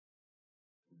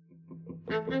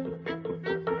Hello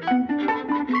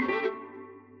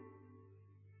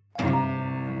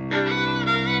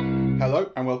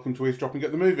and welcome to Eavesdropping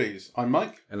at the Movies. I'm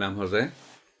Mike. And I'm Jose.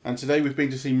 And today we've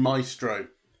been to see Maestro.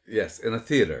 Yes, in a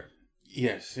theatre.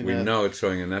 Yes. We know it's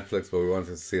showing on Netflix, but we wanted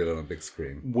to see it on a big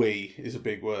screen. We is a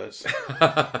big word. So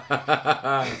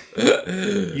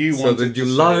did you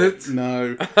love it?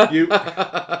 No.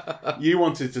 You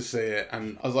wanted to see it,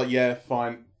 and I was like, yeah,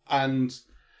 fine. And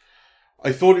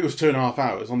I thought it was 2.5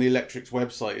 hours. On the Electric's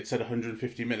website, it said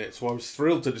 150 minutes. So I was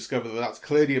thrilled to discover that that's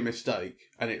clearly a mistake,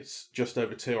 and it's just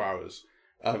over 2 hours.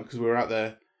 Because we were out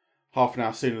there half an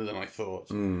hour sooner than I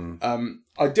thought.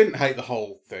 I didn't hate the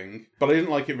whole thing, but I didn't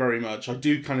like it very much. I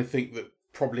do kind of think that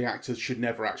probably actors should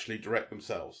never actually direct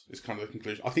themselves, is kind of the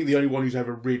conclusion. I think the only one who's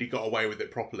ever really got away with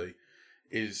it properly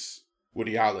is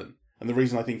Woody Allen. And the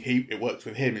reason I think it works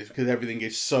with him is because everything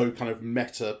is so kind of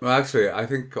meta. Well, actually, I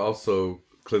think also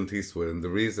Clint Eastwood, and the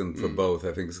reason for both,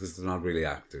 I think, is because they're not really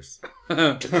actors.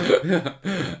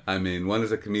 I mean, one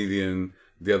is a comedian,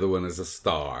 the other one is a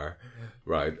star,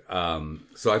 right?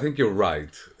 So I think you're right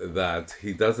that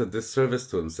he does a disservice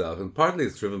to himself, and partly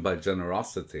it's driven by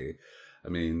generosity. I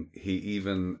mean, he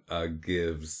even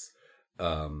gives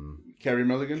Carey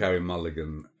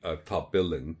Mulligan top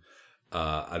billing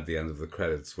at the end of the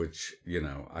credits, which,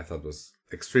 I thought was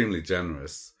extremely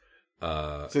generous.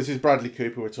 So this is Bradley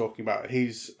Cooper we're talking about.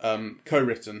 He's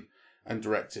co-written and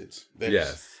directed this.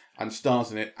 Yes. And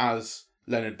stars in it as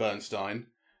Leonard Bernstein.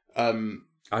 I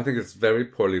think it's very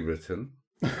poorly written,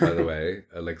 by the way,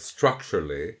 like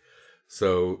structurally.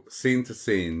 So scene to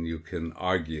scene, you can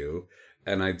argue.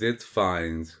 And I did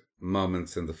find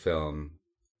moments in the film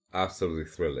absolutely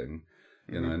thrilling.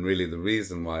 And really the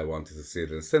reason why I wanted to see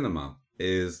it in cinema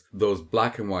is those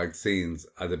black and white scenes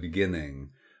at the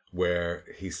beginning where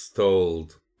he's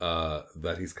told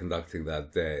that he's conducting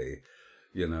that day,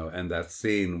 and that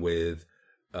scene with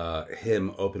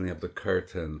him opening up the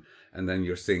curtain, and then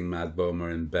you're seeing Matt Bomer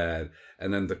in bed,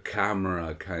 and then the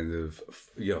camera kind of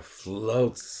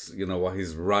floats, while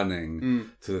he's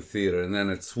running to the theater, and then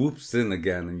it swoops in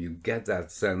again, and you get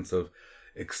that sense of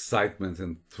excitement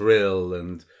and thrill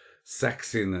and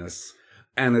sexiness,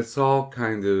 and it's all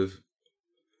kind of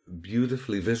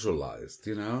beautifully visualized,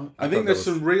 I think there's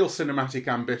some real cinematic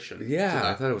ambition. Yeah,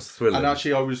 I thought it was thrilling. And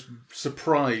actually I was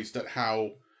surprised at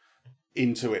how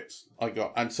into it I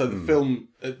got. And so the film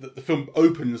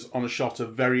opens on a shot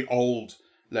of very old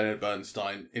Leonard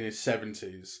Bernstein in his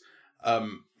 70s,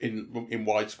 in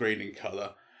widescreen in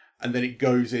colour, and then it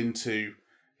goes into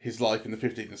his life in the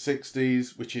 50s and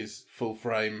 60s, which is full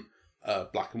frame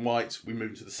black and white. We move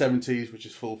into the 70s, which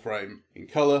is full frame in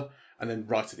colour, and then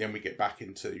right at the end we get back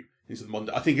into the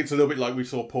Monday. I think it's a little bit like we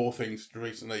saw Poor Things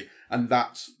recently, and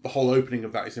that's the whole opening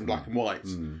of that is in black and white,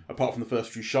 apart from the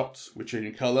first few shots, which are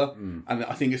in colour. And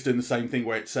I think it's doing the same thing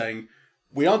where it's saying,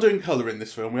 we are doing colour in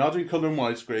this film, we are doing colour and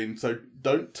widescreen, so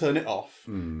don't turn it off.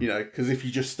 Because if you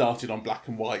just started on black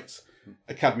and white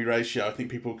Academy ratio, I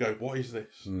think people would go, what is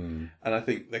this? And I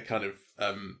think they're kind of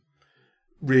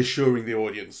reassuring the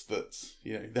audience that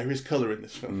there is colour in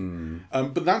this film.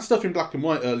 But that stuff in black and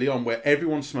white early on, where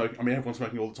everyone's smoking, everyone's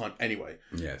smoking all the time anyway.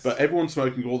 Yes. But everyone's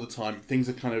smoking all the time. Things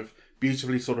are kind of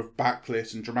beautifully sort of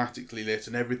backlit and dramatically lit,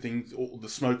 and all the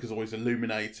smoke is always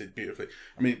illuminated beautifully.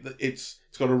 It's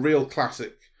got a real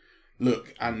classic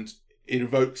look, and it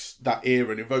evokes that era,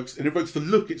 and it evokes the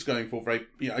look it's going for. Very,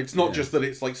 it's not just that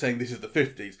it's like saying this is the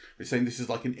 50s. It's saying this is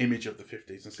like an image of the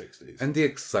 50s and 60s. And the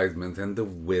excitement and the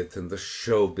wit and the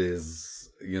showbiz,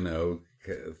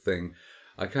 thing.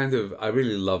 I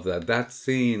really love that. That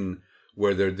scene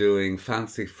where they're doing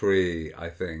Fancy Free, I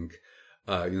think.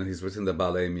 He's written the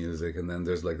ballet music, and then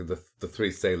there's like the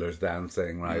three sailors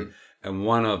dancing, right? And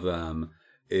one of them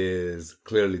is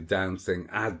clearly dancing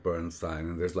at Bernstein,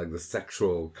 and there's like the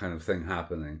sexual kind of thing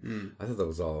happening. I thought that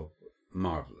was all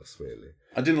marvellous, really.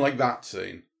 I didn't like that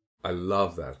scene. I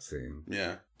love that scene.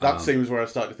 Yeah. That scene was where I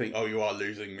started to think, oh, you are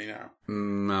losing me now.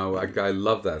 No, I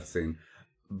love that scene.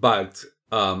 But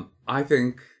I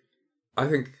think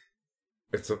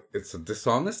it's a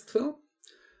dishonest film.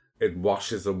 It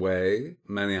washes away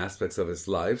many aspects of his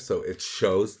life, so it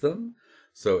shows them.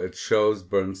 So it shows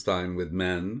Bernstein with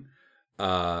men,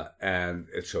 and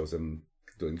it shows him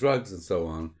doing drugs and so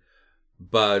on.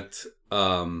 But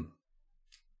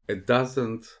it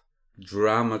doesn't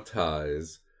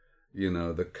dramatize,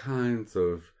 the kinds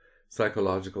of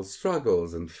psychological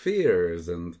struggles and fears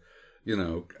and,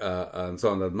 and so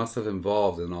on that must have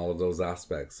involved in all of those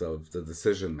aspects of the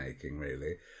decision-making,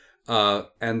 really.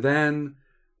 And then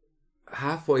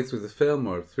halfway through the film,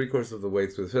 or 3/4 of the way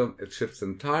through the film, it shifts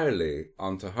entirely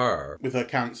onto her. With her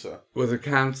cancer.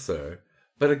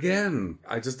 But again,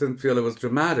 I just didn't feel it was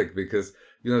dramatic because,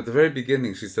 at the very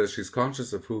beginning, she says she's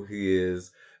conscious of who he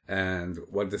is and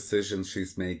what decisions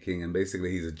she's making. And basically,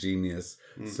 he's a genius.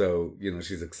 So,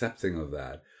 she's accepting of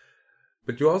that.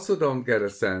 But you also don't get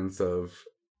a sense of,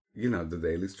 the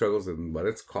daily struggles and what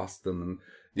it's cost them.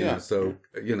 And,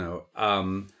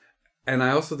 and I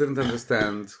also didn't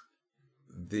understand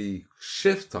the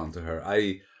shift onto her.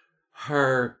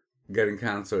 Her getting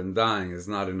cancer and dying is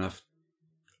not enough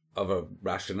of a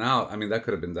rationale. I mean, that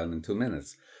could have been done in 2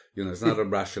 minutes. It's not a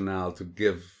rationale to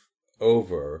give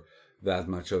over that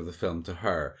much of the film to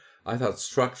her. I thought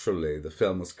structurally the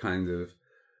film was kind of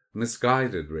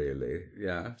misguided, really.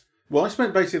 Yeah. Well, I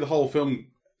spent basically the whole film,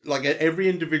 like at every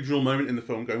individual moment in the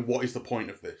film, going, what is the point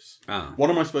of this? What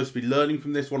am I supposed to be learning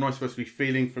from this? What am I supposed to be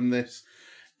feeling from this?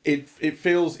 It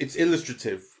feels, it's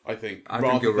illustrative, I think,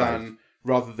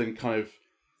 rather than kind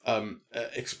of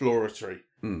exploratory,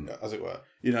 as it were.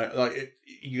 You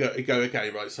go, okay,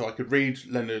 right, so I could read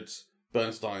Leonard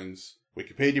Bernstein's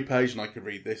Wikipedia page and I could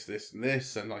read this, this, and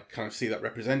this, and I kind of see that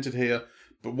represented here.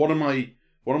 But what am I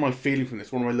feeling from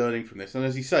this? What am I learning from this? And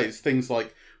as you say, it's things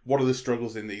like, what are the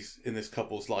struggles in this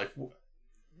couple's life?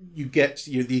 You get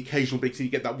the occasional big scene.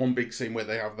 You get that one big scene where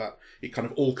they have that. It kind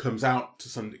of all comes out to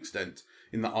some extent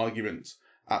in the argument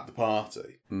at the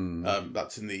party.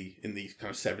 That's in the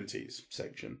kind of 70s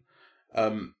section.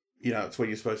 It's where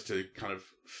you're supposed to kind of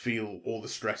feel all the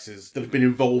stresses that have been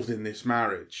involved in this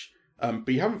marriage.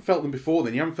 But you haven't felt them before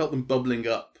then. You haven't felt them bubbling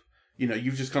up.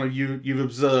 You've just kind of you've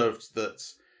observed that.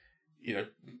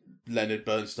 Leonard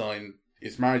Bernstein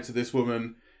is married to this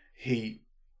woman. He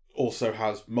also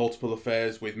has multiple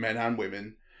affairs with men and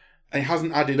women. And it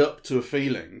hasn't added up to a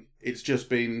feeling. It's just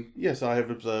been, yes, I have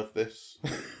observed this.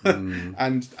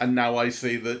 and now I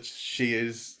see that she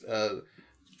is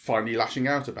finally lashing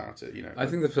out about it. I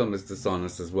think the film is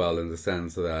dishonest as well in the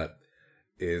sense that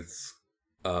it's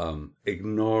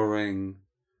ignoring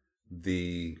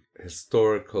the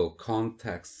historical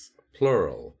contexts,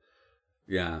 plural,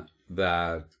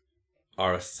 that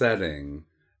are a setting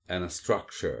and a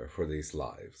structure for these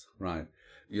lives, right?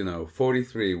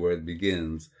 43, where it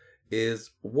begins,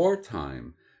 is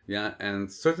wartime,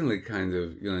 and certainly kind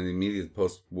of, in the immediate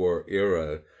post-war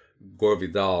era, Gore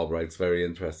Vidal writes very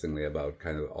interestingly about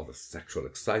kind of all the sexual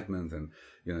excitement and,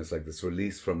 it's like this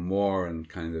release from war and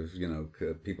kind of,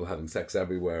 people having sex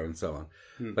everywhere and so on.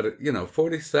 But,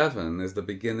 47 is the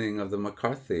beginning of the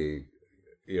McCarthy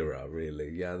era, really.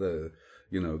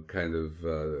 The kind of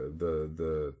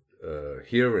the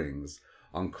hearings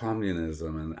on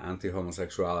communism and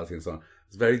anti-homosexuality and so on.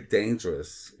 It's very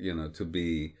dangerous, to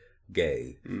be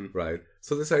gay, right?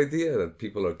 So this idea that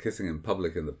people are kissing in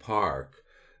public in the park,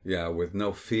 with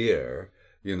no fear,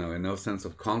 and no sense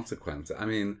of consequence. I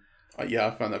mean...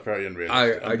 I found that very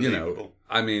unrealistic.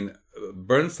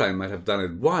 Bernstein might have done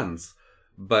it once,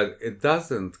 but it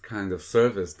doesn't kind of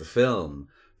service the film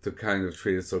to kind of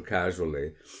treat it so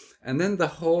casually. And then the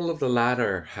whole of the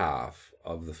latter half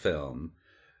of the film,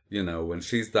 when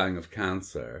she's dying of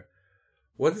cancer,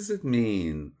 what does it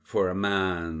mean for a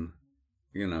man,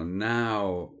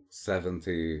 now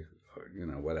 70,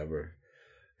 whatever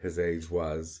his age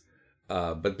was,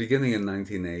 but beginning in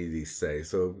 1980, say,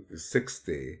 so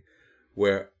 60,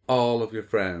 where all of your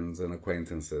friends and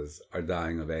acquaintances are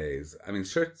dying of AIDS. I mean,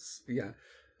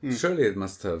 surely it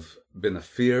must have been a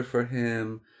fear for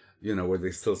him. Were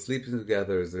they still sleeping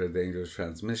together? Is there a danger of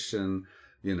transmission?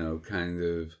 Kind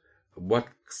of what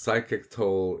psychic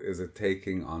toll is it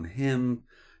taking on him,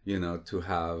 to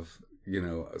have,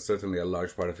 certainly a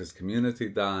large part of his community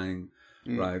dying,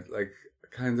 right? Like,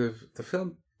 kind of, the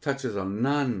film touches on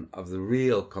none of the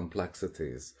real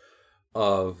complexities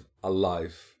of a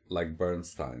life like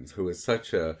Bernstein's, who is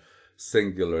such a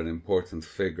singular and important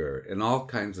figure in all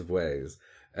kinds of ways.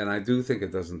 And I do think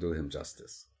it doesn't do him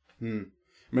justice. I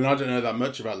mean, I don't know that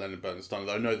much about Leonard Bernstein,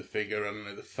 though I know the figure and I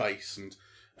know the face, and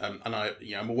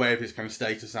I'm aware of his kind of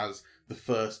status as the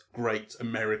first great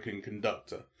American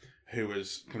conductor who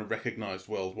was kind of recognised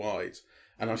worldwide.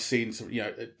 And I've seen some,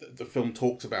 the film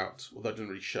talks about, although it doesn't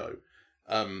really show,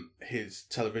 his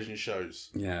television shows.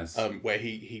 Yes. Where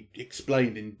he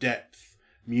explained in depth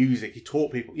music. He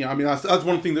taught people. That's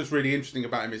one thing that's really interesting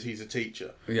about him is he's a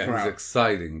teacher. Yeah, he's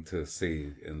exciting to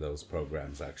see in those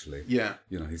programs, actually. Yeah.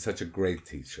 He's such a great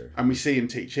teacher. And we see him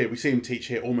teach here. We see him teach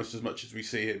here almost as much as we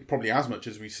see him, probably as much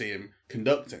as we see him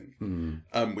conducting,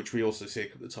 which we also see a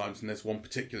couple of times. And there's one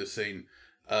particular scene,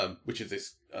 which is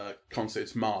this concert.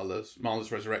 It's Mahler's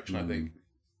Resurrection, I think,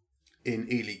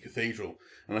 in Ely Cathedral.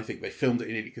 And I think they filmed it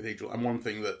in Ely Cathedral. And one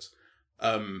thing that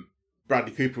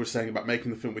Bradley Cooper was saying about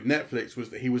making the film with Netflix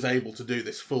was that he was able to do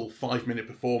this full 5-minute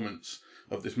performance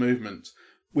of this movement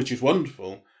which is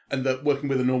wonderful, and that working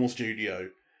with a normal studio,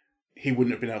 he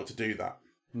wouldn't have been able to do that.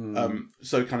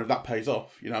 So kind of that pays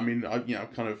off. You know, I mean,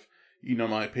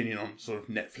 my opinion on sort of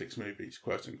Netflix movies,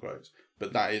 quote unquote.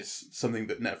 But that is something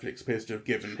that Netflix appears to have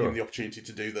given him the opportunity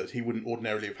to do that he wouldn't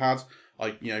ordinarily have had.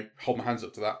 I hold my hands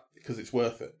up to that because it's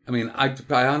worth it. I mean, I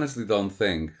honestly don't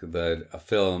think that a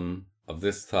film of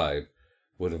this type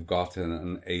would have gotten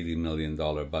an $80 million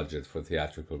budget for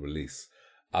theatrical release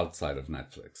outside of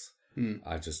Netflix.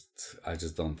 I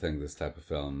just don't think this type of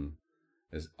film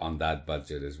is on that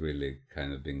budget is really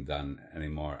kind of being done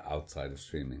anymore outside of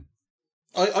streaming.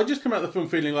 I just come out of the film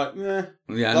feeling like, nah.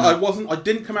 Yeah, no. I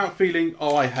didn't come out feeling,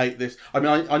 oh, I hate this. I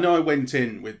mean, I know I went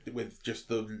in with just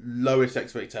the lowest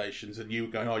expectations, and you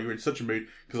were going, oh, you're in such a mood,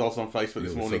 because I was on Facebook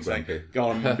this morning saying, go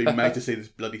on, I'm being made to see this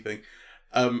bloody thing.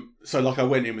 So like I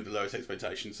went in with the lowest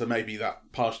expectations, so maybe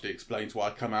that partially explains why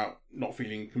I come out not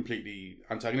feeling completely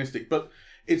antagonistic. But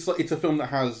it's a film that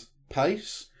has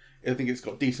pace. I think it's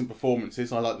got decent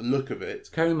performances. I like the look of it.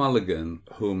 Carey Mulligan,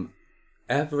 whom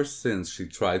ever since she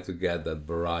tried to get that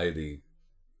Variety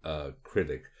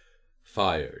critic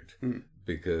fired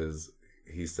because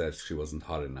he said she wasn't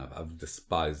hot enough, I've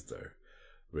despised her,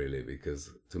 really,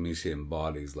 because to me she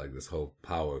embodies like this whole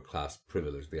power class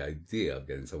privilege, the idea of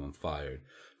getting someone fired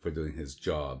for doing his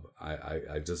job.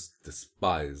 I just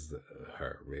despise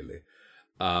her, really.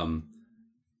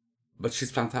 But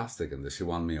she's fantastic in this. She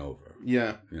won me over.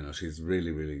 Yeah. She's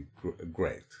really, really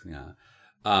great. Yeah.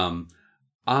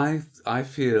 I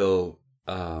feel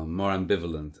more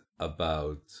ambivalent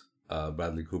about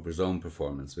Bradley Cooper's own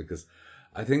performance, because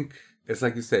I think it's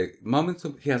like you say,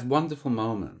 he has wonderful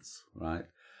moments, right?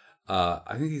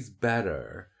 I think he's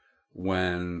better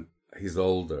when he's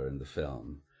older in the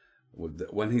film.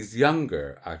 When he's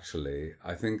younger, actually,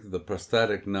 I think the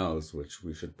prosthetic nose, which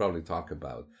we should probably talk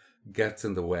about, gets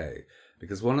in the way.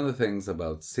 Because one of the things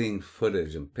about seeing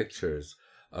footage and pictures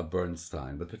of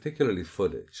Bernstein, but particularly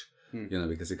footage,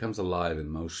 because he comes alive in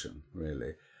motion,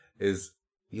 really, is,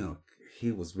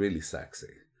 he was really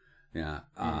sexy. Yeah.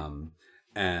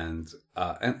 And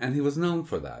he was known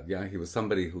for that. Yeah. He was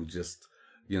somebody who just,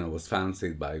 was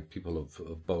fancied by people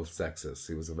of both sexes.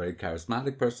 He was a very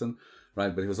charismatic person,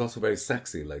 right? But he was also very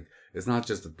sexy. Like, it's not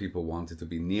just that people wanted to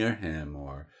be near him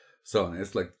or so on.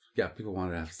 It's like, yeah, people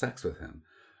wanted to have sex with him,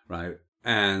 right?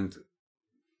 And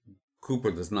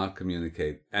Cooper does not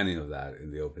communicate any of that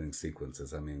in the opening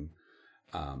sequences. I mean,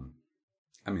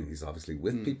 he's obviously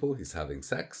with people, he's having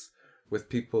sex with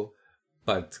people,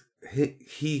 but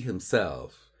he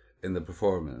himself in the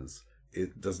performance,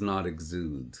 it does not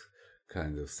exude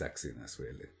kind of sexiness,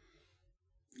 really.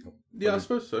 Yeah, I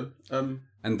suppose so.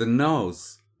 And the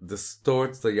nose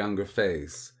distorts the younger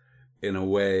face in a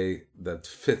way that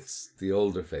fits the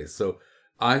older face. So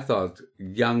I thought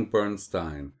young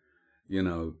Bernstein,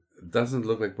 doesn't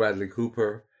look like Bradley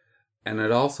Cooper, and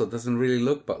it also doesn't really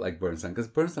look like Bernstein, because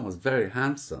Bernstein was very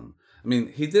handsome. I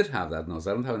mean, he did have that nose.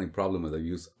 I don't have any problem with the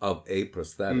use of a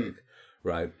prosthetic,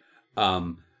 right?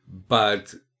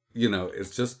 But,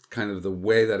 it's just kind of the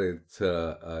way that it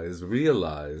is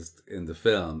realized in the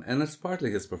film. And it's partly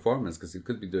his performance, because he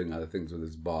could be doing other things with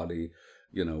his body,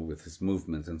 with his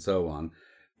movement and so on.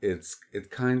 It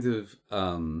kind of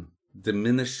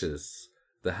diminishes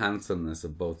the handsomeness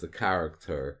of both the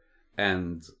character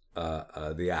and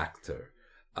the actor.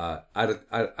 At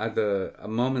a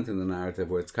moment in the narrative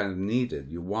where it's kind of needed.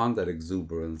 You want that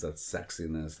exuberance, that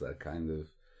sexiness, that kind of,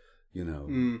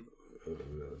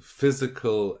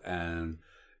 physical and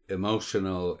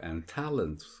emotional and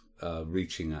talent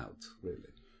reaching out,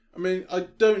 really. I mean, I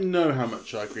don't know how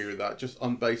much I agree with that, just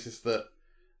on basis that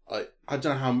I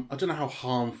don't know how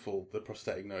harmful the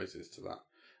prosthetic nose is to that.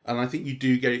 And I think you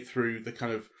do get it through the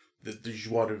kind of the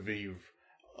joie de vivre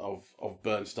of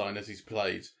Bernstein as he's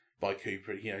played by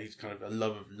Cooper. He's kind of a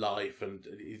love of life and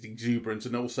his exuberance,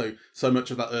 and also so much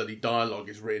of that early dialogue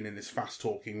is written in this fast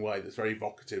talking way that's very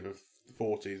evocative of the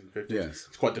 40s and 50s. Yes.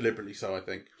 It's quite deliberately so, I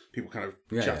think. People kind of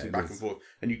chatting back and forth,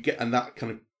 and that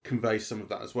kind of conveys some of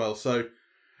that as well. So,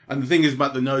 and the thing is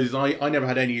about the nose is I never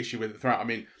had any issue with it throughout. I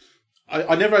mean,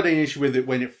 I never had any issue with it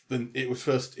when it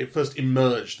first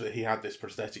emerged that he had this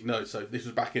prosthetic nose. So this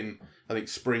was back in, I think,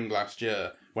 spring last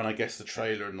year, when I guess the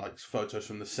trailer and like photos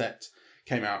from the set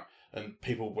came out, and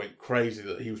people went crazy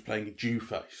that he was playing a Jew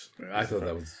face. I thought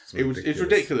that was it's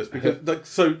ridiculous because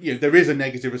there is a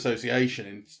negative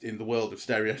association in the world of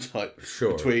stereotype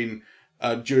between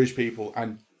Jewish people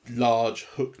and large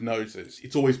hooked noses.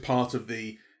 It's always part of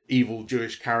the evil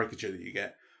Jewish caricature that you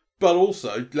get. But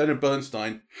also, Leonard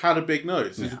Bernstein had a big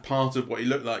nose. This is part of what he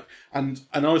looked like. And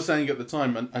I was saying at the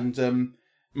time, and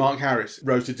Mark Harris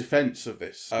wrote a defence of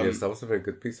this. Yes, that was a very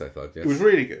good piece, I thought. Yes. It was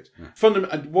really good. Yeah.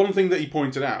 And one thing that he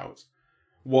pointed out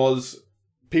was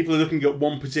people are looking at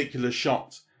one particular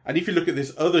shot. And if you look at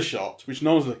this other shot, which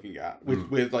no one's looking at,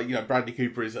 with like, you know, Bradley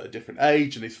Cooper is at a different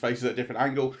age and his face is at a different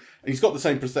angle, and he's got the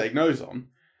same prosthetic nose on,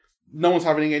 no one's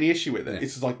having any issue with it. Yeah.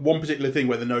 It's just like one particular thing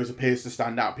where the nose appears to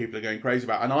stand out, people are going crazy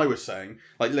about. And I was saying,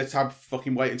 like, let's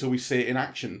fucking wait until we see it in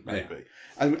action, maybe.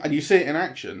 Yeah. And you see it in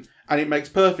action, and it makes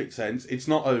perfect sense. It's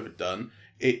not overdone.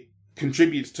 It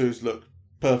contributes to his look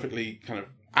perfectly, kind of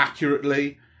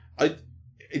accurately.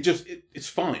 It's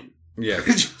fine.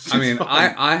 Yes. I mean,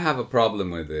 I have a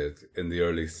problem with it in the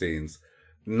early scenes,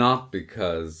 not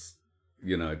because,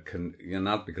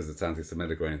 not because it's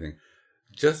anti-Semitic or anything,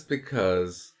 just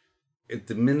because it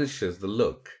diminishes the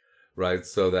look, right?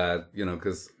 So that,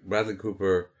 because Bradley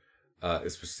Cooper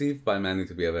is perceived by many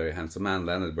to be a very handsome man.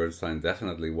 Leonard Bernstein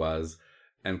definitely was.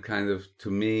 And kind of, to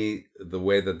me, the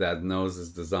way that nose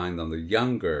is designed on the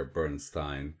younger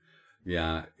Bernstein,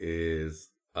 is...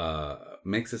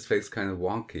 makes his face kind of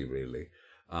wonky, really.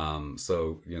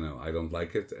 So, I don't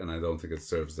like it, and I don't think it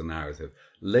serves the narrative.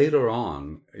 Later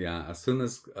on, as soon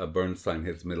as Bernstein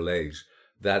hits middle age,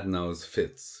 that nose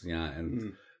fits,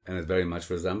 and it very much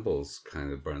resembles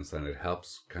kind of Bernstein. It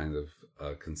helps kind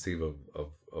of conceive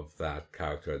of that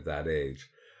character at that age.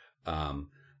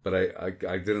 But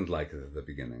I didn't like it at the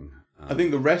beginning. I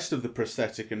think the rest of the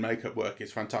prosthetic and makeup work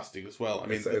is fantastic as well. I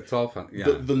mean, it's all fun.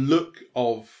 Yeah. The look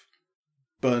of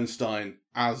Bernstein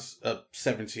as a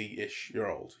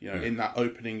 70-ish-year-old, in that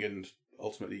opening and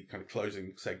ultimately kind of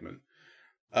closing segment,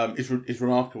 is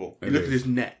remarkable. You look at his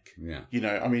neck. Yeah.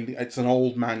 I mean, it's an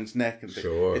old man's neck, and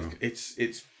sure.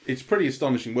 It's pretty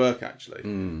astonishing work, actually.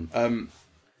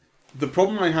 The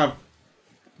problem I have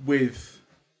with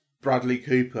Bradley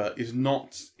Cooper is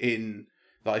not in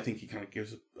that I think he kind of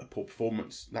gives a poor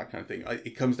performance, that kind of thing.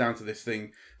 It comes down to this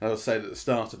thing that I said at the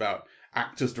start about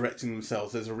actors directing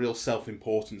themselves. There's a real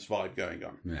self-importance vibe going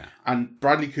on. Yeah. And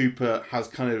Bradley Cooper has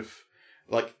kind of,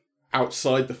 like,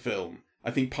 outside the film,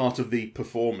 I think part of the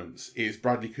performance is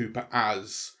Bradley Cooper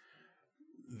as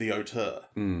the auteur.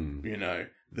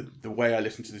 The way I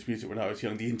listened to this music when I was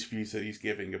young, the interviews that he's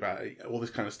giving about all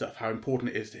this kind of stuff, how important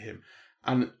it is to him.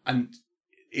 And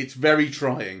it's very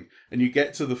trying. And you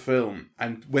get to the film,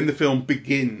 and when the film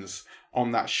begins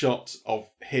on that shot of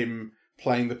him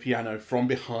playing the piano from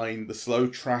behind, the slow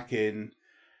track in,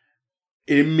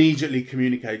 it immediately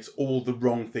communicates all the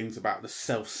wrong things about the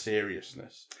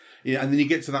self-seriousness. And then you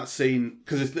get to that scene,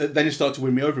 because then it started to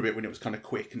win me over a bit when it was kind of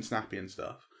quick and snappy and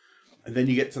stuff. And then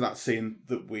you get to that scene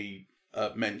that we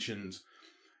mentioned.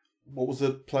 What was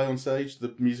the play on stage?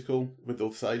 The musical with all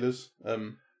the sailors?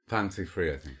 Fancy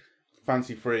Free, I think.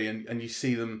 Fancy Free, and you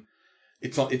see them.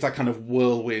 It's that kind of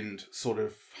whirlwind, sort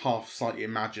of half slightly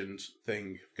imagined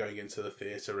thing going into the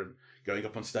theatre and going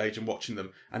up on stage and watching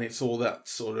them. And it's all that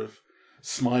sort of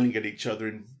smiling at each other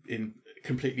in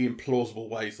completely implausible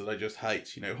ways that I just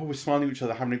hate. We're smiling at each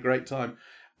other, having a great time.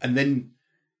 And then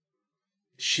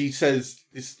she says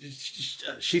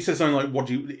something like,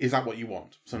 is that what you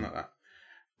want? Something like that.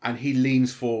 And he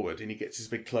leans forward and he gets his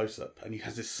big close-up and he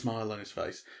has this smile on his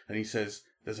face and he says,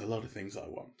 there's a lot of things I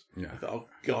want. Yeah. I thought, oh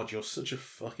God, you're such a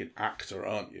fucking actor,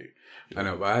 aren't you? I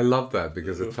know, but I love that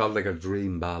because it felt like a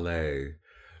dream ballet,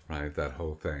 right? That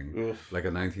whole thing. Oof. Like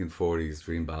a 1940s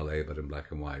dream ballet, but in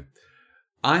black and white.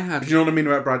 Do you know what I mean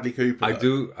about Bradley Cooper? I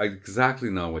do. I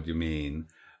exactly know what you mean.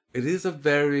 It is a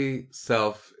very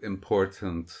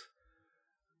self-important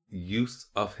use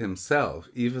of himself,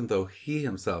 even though he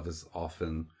himself is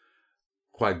often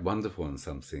quite wonderful in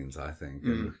some scenes, I think,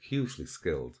 and hugely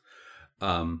skilled.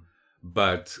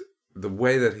 But the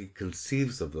way that he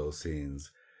conceives of those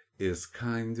scenes is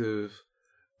kind of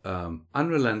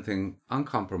unrelenting,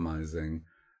 uncompromising,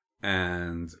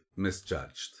 and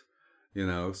misjudged.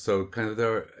 So kind of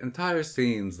there are entire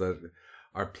scenes that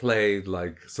are played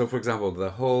like, so for example,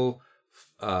 the whole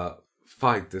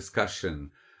fight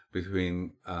discussion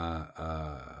between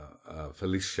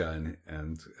Felicia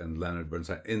and Leonard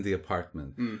Bernstein in the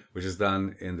apartment, which is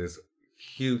done in this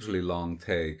hugely long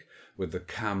take with the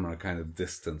camera kind of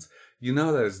distance.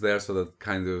 That it's there so that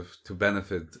kind of to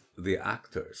benefit the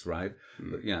actors, right?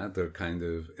 They're kind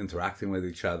of interacting with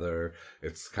each other.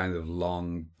 It's kind of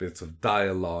long bits of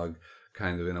dialogue,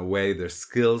 kind of in a way their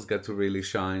skills get to really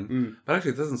shine. But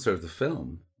actually it doesn't serve the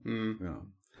film.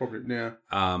 Probably, yeah.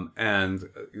 And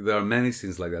there are many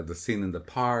scenes like that. The scene in the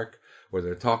park where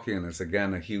they're talking and it's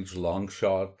again a huge long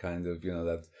shot, kind of,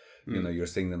 that, you're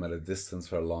seeing them at a distance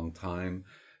for a long time.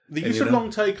 The use of long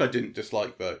take I didn't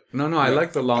dislike, though. No, I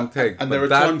like the long take. And there are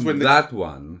times when that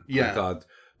one, I thought,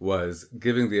 was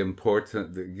giving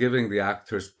the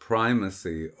actors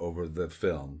primacy over the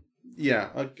film. Yeah,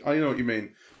 I know what you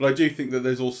mean. But I do think that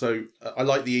there's also... I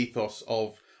like the ethos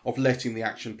of letting the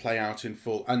action play out in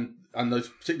full. And those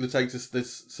particular takes,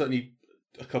 there's certainly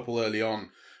a couple early on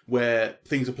where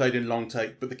things are played in long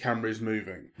take, but the camera is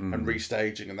moving and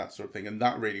restaging and that sort of thing. And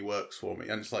that really works for me.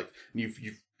 And it's like you've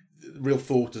real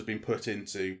thought has been put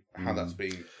into how that's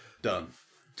being done.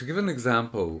 To give an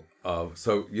example of...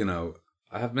 So,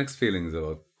 I have mixed feelings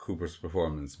about Cooper's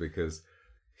performance because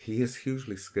he is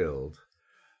hugely skilled,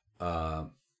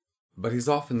 but he's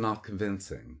often not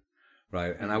convincing,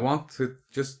 right? And I want to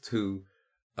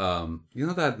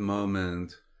that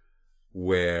moment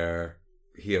where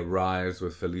he arrives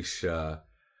with Felicia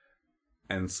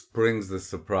and springs the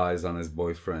surprise on his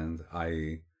boyfriend,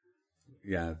 i.e.,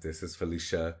 this is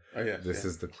Felicia, this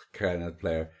is the clarinet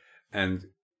player, and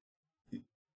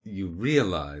you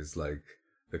realize, like,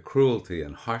 the cruelty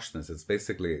and harshness. It's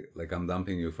basically like, I'm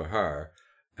dumping you for her,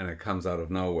 and it comes out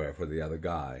of nowhere for the other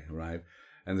guy, right?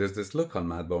 And there's this look on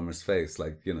Matt Bomer's face,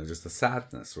 like, just a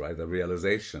sadness, right? A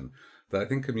realization that I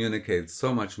think communicates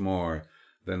so much more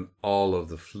than all of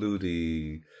the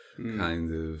fluty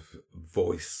kind of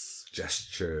voice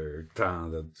gesture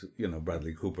that,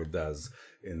 Bradley Cooper does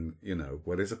in,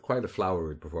 what is quite a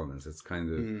flowery performance. It's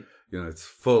kind of, it's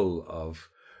full of,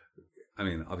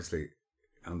 obviously,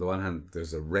 on the one hand,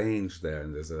 there's a range there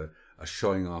and there's a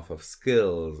showing off of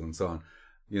skills and so on,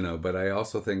 but I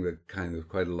also think that kind of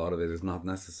quite a lot of it is not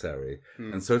necessary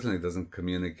and certainly doesn't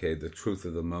communicate the truth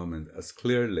of the moment as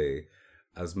clearly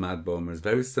as Matt Bomer's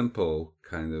very simple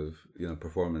kind of,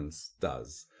 performance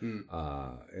does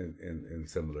in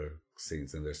similar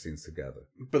scenes, in their scenes together.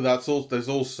 But there's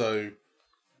also...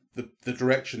 The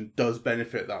direction does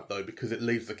benefit that, though, because it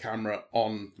leaves the camera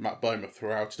on Matt Bomer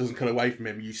throughout. It doesn't cut away from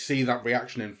him. You see that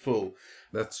reaction in full.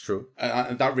 That's true.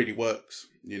 And that really works,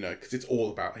 because it's all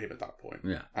about him at that point.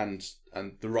 Yeah. And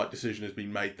the right decision has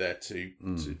been made there to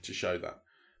show that.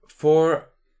 For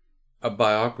a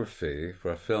biography,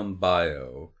 for a film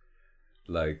bio,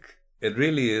 like, it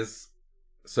really is...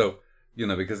 So,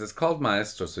 because it's called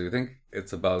Maestro, so you think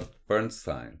it's about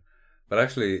Bernstein. But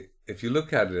actually... if you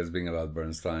look at it as being about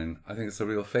Bernstein, I think it's a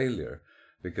real failure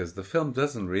because the film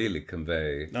doesn't really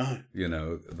convey,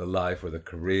 the life or the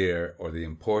career or the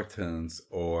importance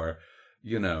or,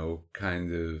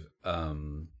 kind of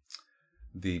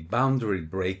the boundary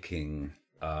breaking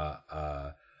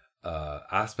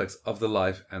aspects of the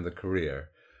life and the career.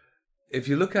 If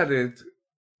you look at it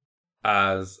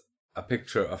as a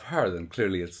picture of her, then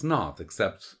clearly it's not,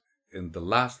 except in the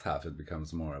last half it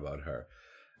becomes more about her.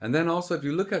 And then also, if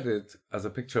you look at it as a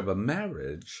picture of a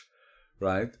marriage,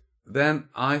 right, then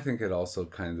I think it also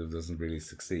kind of doesn't really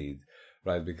succeed,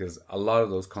 right? Because a lot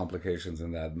of those complications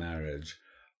in that marriage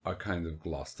are kind of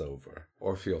glossed over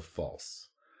or feel false.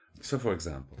 So, for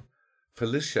example,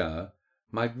 Felicia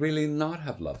might really not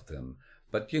have loved him,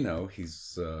 but,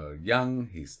 he's young,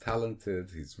 he's talented,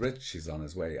 he's rich, he's on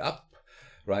his way up,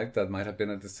 right? That might have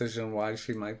been a decision why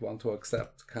she might want to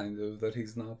accept kind of that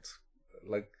he's not,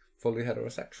 like, fully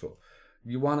heterosexual.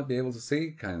 You want to be able to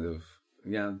see kind of,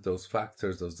 those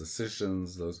factors, those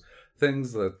decisions, those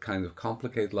things that kind of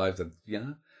complicate life that,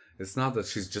 it's not that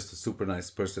she's just a super nice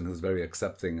person who's very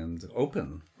accepting and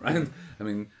open, right?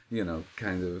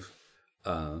 Kind of,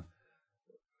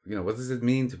 what does it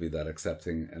mean to be that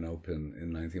accepting and open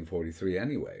in 1943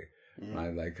 anyway?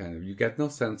 Right? Like, kind of, you get no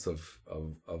sense of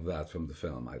that from the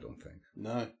film, I don't think.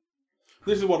 No.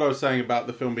 This is what I was saying about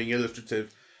the film being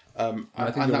illustrative.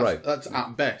 I think you're right. That's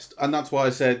at best, and that's why I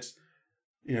said,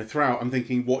 throughout I'm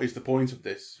thinking, what is the point of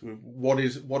this? What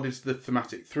is the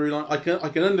thematic through line? I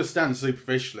can understand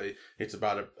superficially it's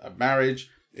about a marriage.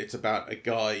 It's about a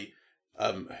guy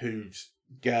who's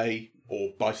gay or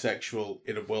bisexual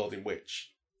in a world in which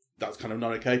that's kind of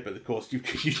not okay. But of course, you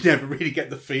never really get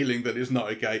the feeling that it's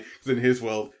not okay, because in his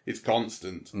world it's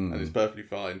constant and it's perfectly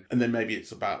fine. And then maybe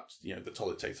it's about the toll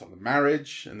it takes on the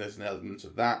marriage, and there's an element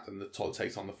of that, and the toll it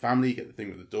takes on the family. You get the thing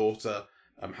with the daughter,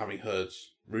 having heard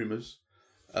rumours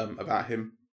about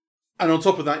him, and on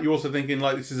top of that, you're also thinking,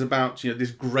 like, this is about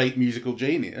this great musical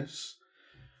genius.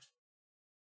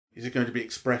 Is it going to be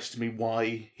expressed to me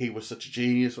why he was such a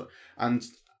genius? And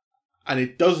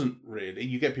it doesn't really.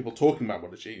 You get people talking about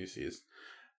what a genius he is.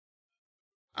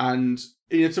 And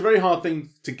it's a very hard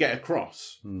thing to get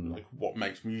across, like what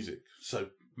makes music so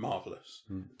marvellous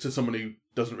to someone who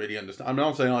doesn't really understand. I'm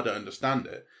not saying I don't understand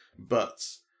it, but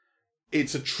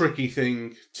it's a tricky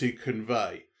thing to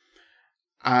convey.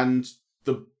 And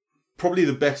probably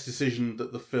the best decision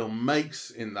that the film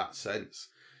makes in that sense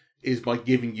is by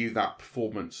giving you that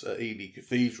performance at Ely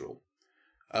Cathedral.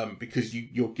 because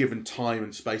you're given time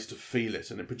and space to feel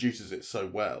it, and it produces it so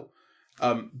well.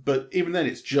 But even then,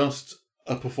 it's just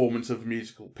a performance of a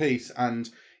musical piece, and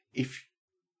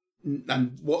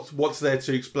what's there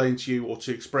to explain to you or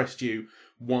to express to you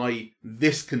why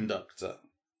this conductor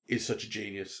is such a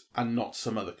genius and not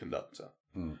some other conductor?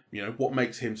 You know, what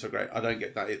makes him so great? I don't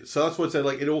get that either. So that's what I say.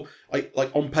 Like, it all,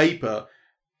 like on paper,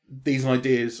 these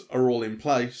ideas are all in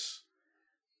place,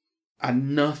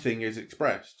 and nothing is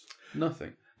expressed.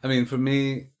 Nothing. I mean, for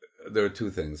me, there are two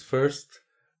things. First,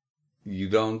 you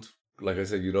don't, like I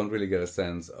said, you don't really get a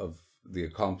sense of the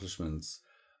accomplishments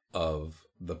of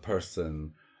the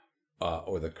person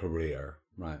or the career,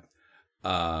 right?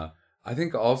 I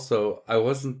think also I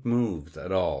wasn't moved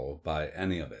at all by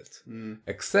any of it,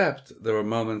 except there were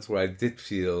moments where I did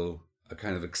feel a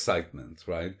kind of excitement,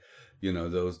 right? You know,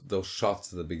 those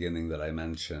shots at the beginning that I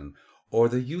mentioned, or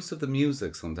the use of the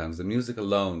music sometimes, the music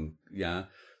alone, yeah?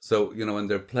 So, you know, when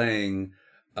they're playing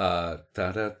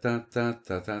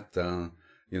ta-da-ta-ta-ta-ta-ta,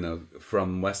 you know,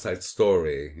 from West Side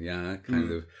Story, yeah?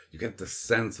 Kind of, you get the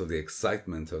sense of the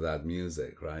excitement of that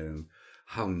music, right? And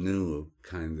how new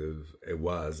kind of it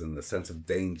was, and the sense of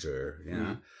danger,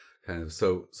 yeah? Kind of,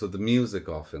 so the music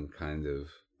often kind of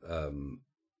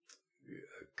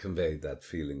conveyed that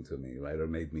feeling to me, right? Or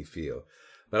made me feel.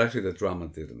 But actually the drama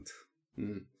didn't.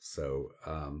 So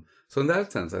in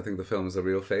that sense, I think the film is a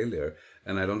real failure,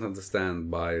 and I don't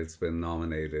understand why it's been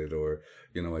nominated, or,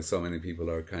 you know, why so many people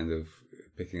are kind of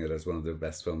picking it as one of the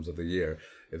best films of the year.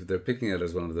 If they're picking it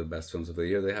as one of the best films of the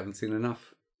year, they haven't seen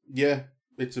enough. Yeah,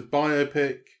 it's a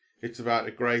biopic. It's about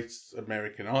a great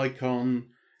American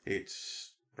icon.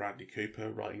 It's Bradley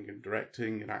Cooper writing and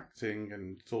directing and acting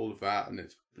and it's all of that, and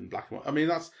it's in black and white. I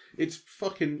mean, it's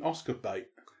fucking Oscar bait.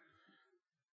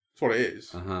 That's what it is.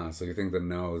 So you think the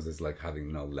nose is like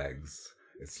having no legs?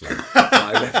 It's like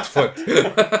my left foot.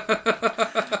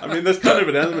 I mean, there's kind of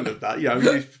an element of that. Yeah, I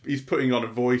mean, he's putting on a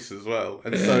voice as well,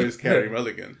 and so is Carey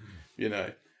Mulligan. You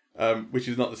know, which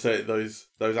is not to say that those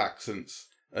accents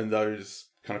and those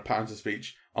kind of patterns of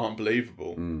speech aren't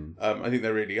believable. I think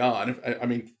they really are. And I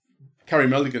mean, Carey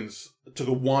Mulligan's took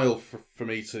a while for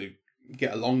me to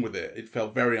get along with it. It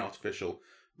felt very artificial,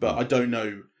 but I don't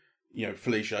know. You know,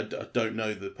 Felicia, I don't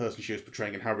know the person she was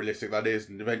portraying and how realistic that is.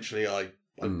 And eventually I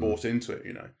bought into it,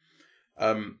 you know.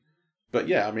 But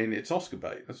yeah, I mean, it's Oscar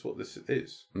bait. That's what this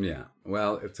is. Yeah.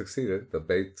 Well, it succeeded. The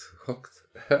bait hooked.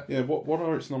 Yeah, what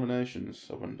are its nominations,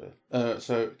 I wonder?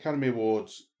 So, Academy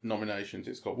Awards nominations,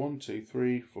 it's got 1, 2,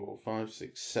 3, 4, 5,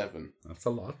 6, 7. That's a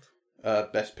lot.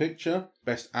 Best Picture,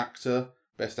 Best Actor,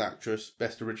 Best Actress,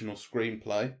 Best Original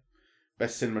Screenplay,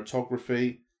 Best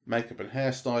Cinematography, Makeup and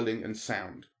Hairstyling, and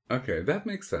Sound. Okay, that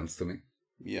makes sense to me.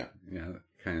 Yeah. Yeah,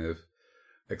 kind of.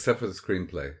 Except for the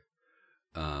screenplay.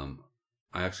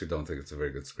 I actually don't think it's a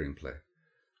very good screenplay.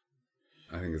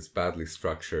 I think it's badly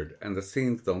structured, and the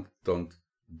scenes don't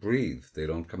breathe. They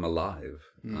don't come alive.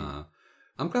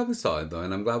 I'm glad we saw it, though,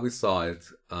 and I'm glad we saw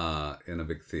it in a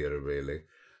big theater, really.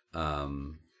 I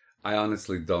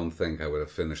honestly don't think I would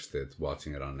have finished it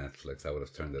watching it on Netflix. I would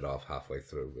have turned it off halfway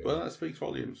through. Really. Well, that speaks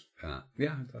volumes.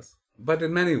 Yeah, it does. But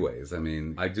in many ways, I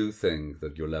mean, I do think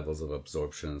that your levels of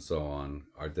absorption and so on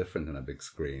are different in a big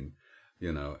screen,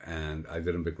 you know, and I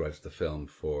didn't begrudge the film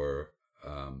for,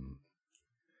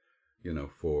 you know,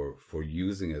 for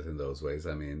using it in those ways.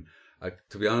 I mean,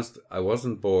 to be honest, I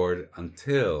wasn't bored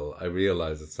until I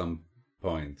realized at some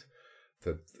point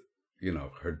that, you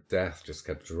know, her death just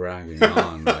kept dragging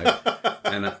on,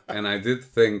 right? And I did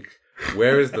think,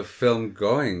 where is the film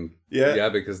going? Yeah,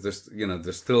 because there's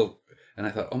still... And I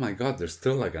thought, oh my God, there's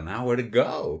still like an hour to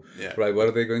go. Yeah. Right? What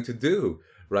are they going to do?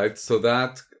 Right? So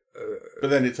that... but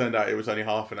then it turned out it was only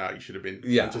half an hour. You should have been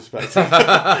anticipating.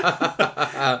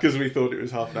 Because we thought it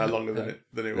was half an hour longer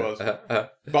than it was.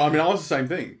 But I mean, I was the same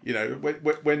thing. You know,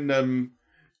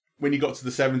 when you got to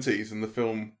the 70s and the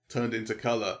film turned into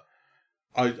colour,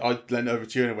 I leant over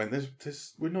to you and I went,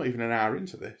 we're not even an hour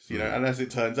into this. You know, and as it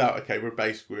turns out, okay, we're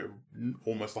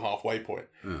almost the halfway point.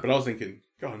 But I was thinking,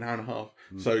 God, an hour and a half.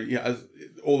 So yeah,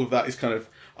 all of that is kind of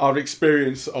our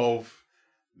experience of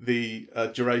the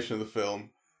duration of the film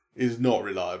is not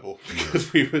reliable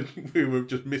because we were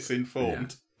just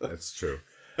misinformed. Yeah, that's true.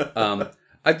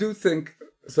 I do think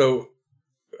so.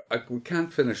 We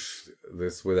can't finish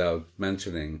this without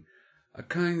mentioning a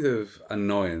kind of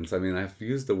annoyance. I mean, I've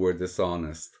used the word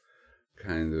dishonest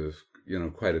kind of, you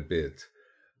know, quite a bit,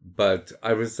 but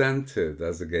I resented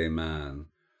as a gay man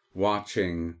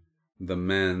watching the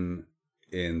men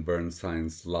in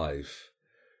Bernstein's life,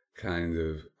 kind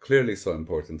of clearly so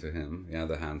important to him, yeah,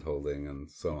 the hand holding and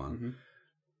so on,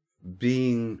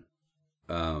 being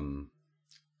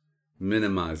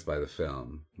minimized by the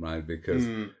film, right? Because,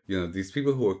 these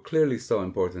people who are clearly so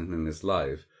important in his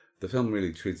life, the film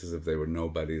really treats as if they were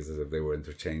nobodies, as if they were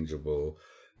interchangeable.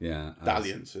 Yeah.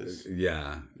 Dalliances.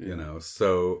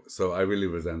 So I really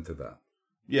resented that.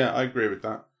 Yeah, I agree with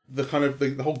that. The kind of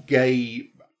the whole gay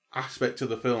aspect of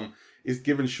the film is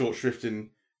given short shrift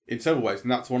in several ways,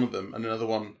 and that's one of them. And another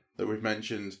one that we've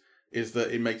mentioned is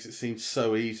that it makes it seem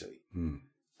so easy.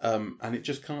 And it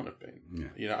just can't have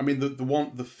been. Yeah. I mean,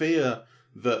 the fear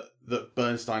that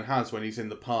Bernstein has when he's in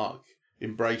the park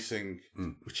embracing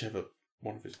whichever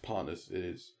one of his partners it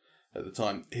is at the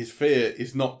time, his fear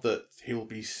is not that he'll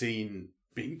be seen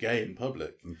being gay in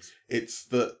public. It's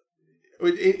that,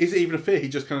 is it even a fear? He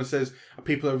just kind of says, are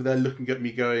people over there looking at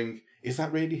me going, is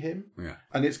that really him? Yeah.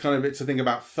 And it's a thing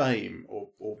about fame or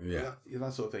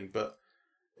that sort of thing. But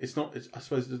it's not, I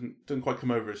suppose it doesn't quite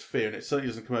come over as fear, and it certainly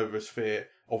doesn't come over as fear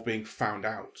of being found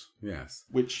out. Yes.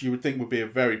 Which you would think would be a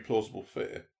very plausible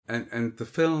fear. And the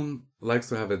film likes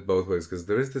to have it both ways, because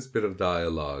there is this bit of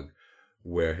dialogue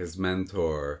where his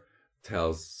mentor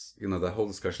tells, the whole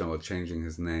discussion about changing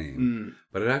his name.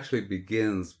 But it actually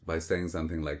begins by saying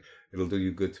something like, it'll do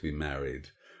you good to be married,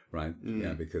 right?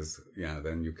 Yeah, because,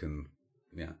 then you can,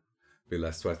 be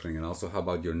less threatening. And also, how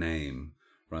about your name,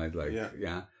 right? Like,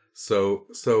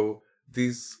 So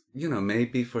these,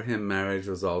 maybe for him, marriage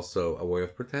was also a way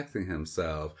of protecting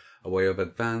himself, a way of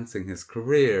advancing his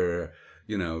career,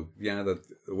 that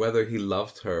whether he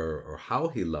loved her or how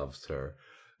he loved her,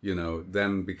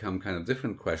 then become kind of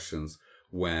different questions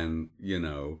when,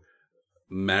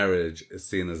 marriage is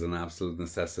seen as an absolute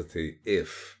necessity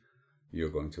if you're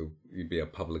going to be a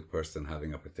public person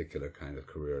having a particular kind of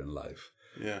career in life.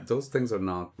 Yeah. Those things are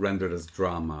not rendered as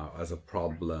drama, as a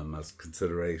problem, as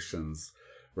considerations,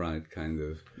 right? Kind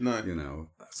of, no.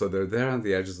 So they're there on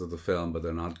the edges of the film, but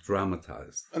they're not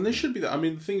dramatized. And they should be that. I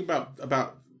mean, the thing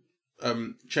about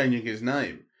changing his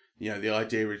name, the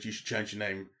idea is you should change your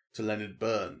name to Leonard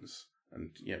Burns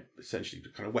and, essentially to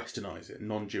kind of westernize it,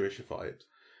 non-Jewishify it.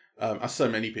 As so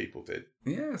many people did.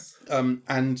 Yes.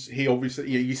 And he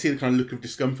obviously, you see the kind of look of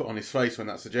discomfort on his face when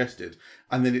that's suggested.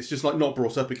 And then it's just like not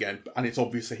brought up again. And it's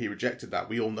obvious that he rejected that.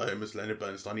 We all know him as Leonard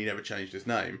Bernstein. He never changed his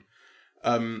name.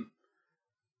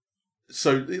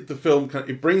 So the film,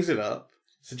 it brings it up,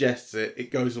 suggests it,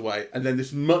 it goes away. And then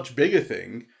this much bigger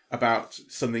thing about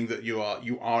something that you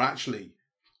are actually,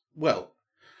 well,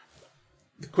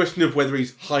 the question of whether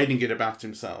he's hiding it about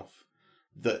himself,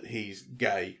 that he's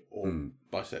gay or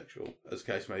bisexual, as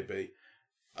the case may be.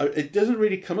 It doesn't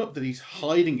really come up that he's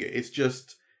hiding it. It's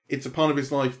just, it's a part of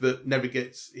his life that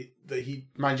that he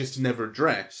manages to never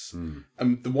address.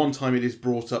 And the one time it is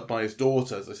brought up by his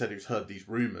daughter, as I said, who's heard these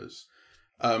rumours,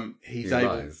 he's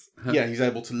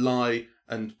able to lie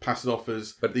and pass it off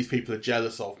as, but these people are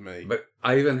jealous of me. But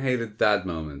I even hated that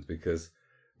moment because,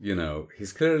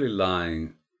 he's clearly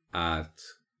lying at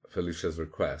Felicia's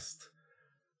request.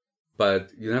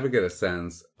 But you never get a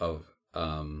sense of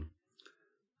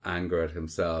anger at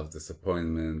himself,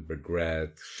 disappointment,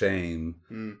 regret,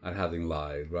 shame at having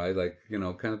lied, right? Like,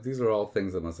 kind of these are all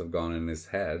things that must have gone in his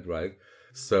head, right?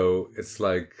 So it's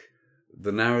like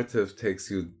the narrative takes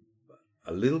you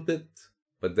a little bit,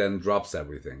 but then drops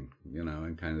everything,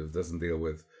 and kind of doesn't deal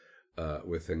with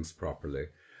things properly.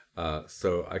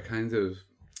 So I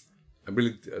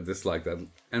really dislike that.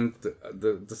 And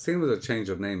the scene with the change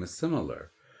of name is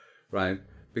similar. Right?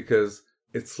 Because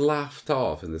it's laughed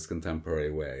off in this contemporary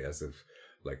way as if,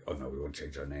 like, oh no, we won't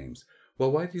change our names.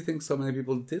 Well, why do you think so many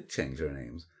people did change their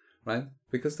names? Right?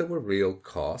 Because there were real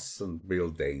costs and real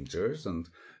dangers and,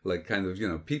 like, kind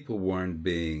of, people weren't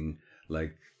being,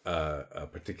 like,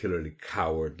 particularly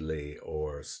cowardly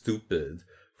or stupid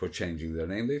for changing their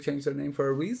name. They changed their name for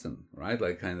a reason, right?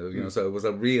 Like, kind of, so it was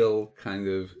a real kind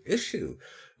of issue.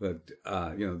 That,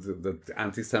 that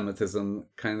anti-Semitism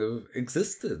kind of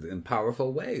existed in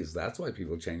powerful ways. That's why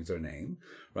people changed their name,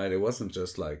 right? It wasn't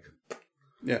just like...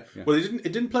 Yeah. Well, it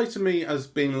didn't play to me as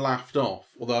being laughed off,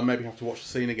 although I maybe have to watch the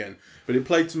scene again. But it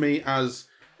played to me as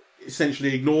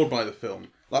essentially ignored by the film.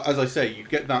 Like, as I say, you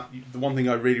get that... The one thing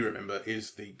I really remember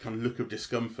is the kind of look of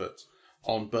discomfort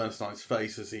on Bernstein's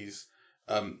face as he's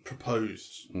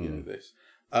proposed, this.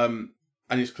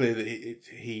 And it's clear that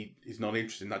he is not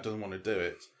interested in that, doesn't want to do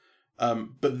it.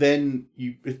 But then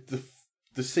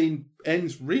the scene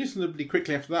ends reasonably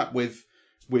quickly after that with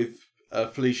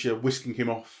Felicia whisking him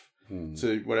off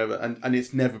to whatever, and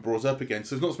it's never brought up again.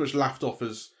 So it's not so much laughed off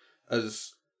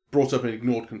as brought up and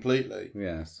ignored completely.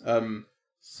 Yes.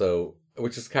 So,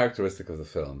 which is characteristic of the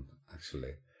film,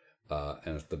 actually,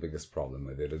 and it's the biggest problem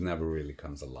with it. It never really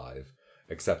comes alive,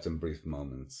 except in brief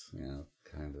moments.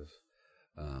 Kind of.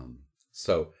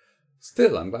 So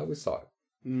Still, I'm glad we saw it.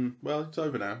 Well, it's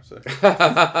over now, so.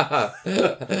 Oh,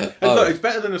 Look, it's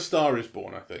better than A Star Is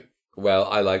Born, I think. well,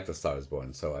 I like The Star Is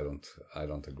Born, so I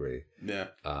don't agree. Yeah.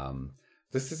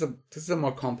 This is a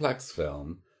more complex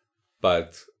film,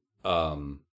 but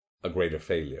a greater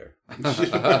failure.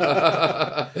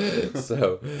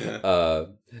 So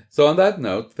on that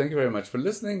note, thank you very much for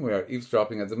listening. We are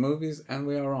eavesdropping at the movies, and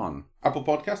we are on Apple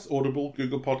Podcasts, Audible,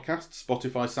 Google Podcasts,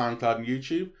 Spotify, SoundCloud, and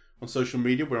YouTube. On social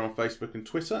media, we're on Facebook and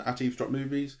Twitter at Eavesdrop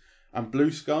Movies, and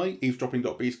Blue Sky,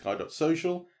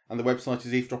 eavesdropping.bsky.social, and the website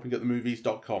is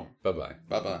eavesdroppingatthemovies.com. Bye-bye.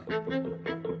 Bye-bye.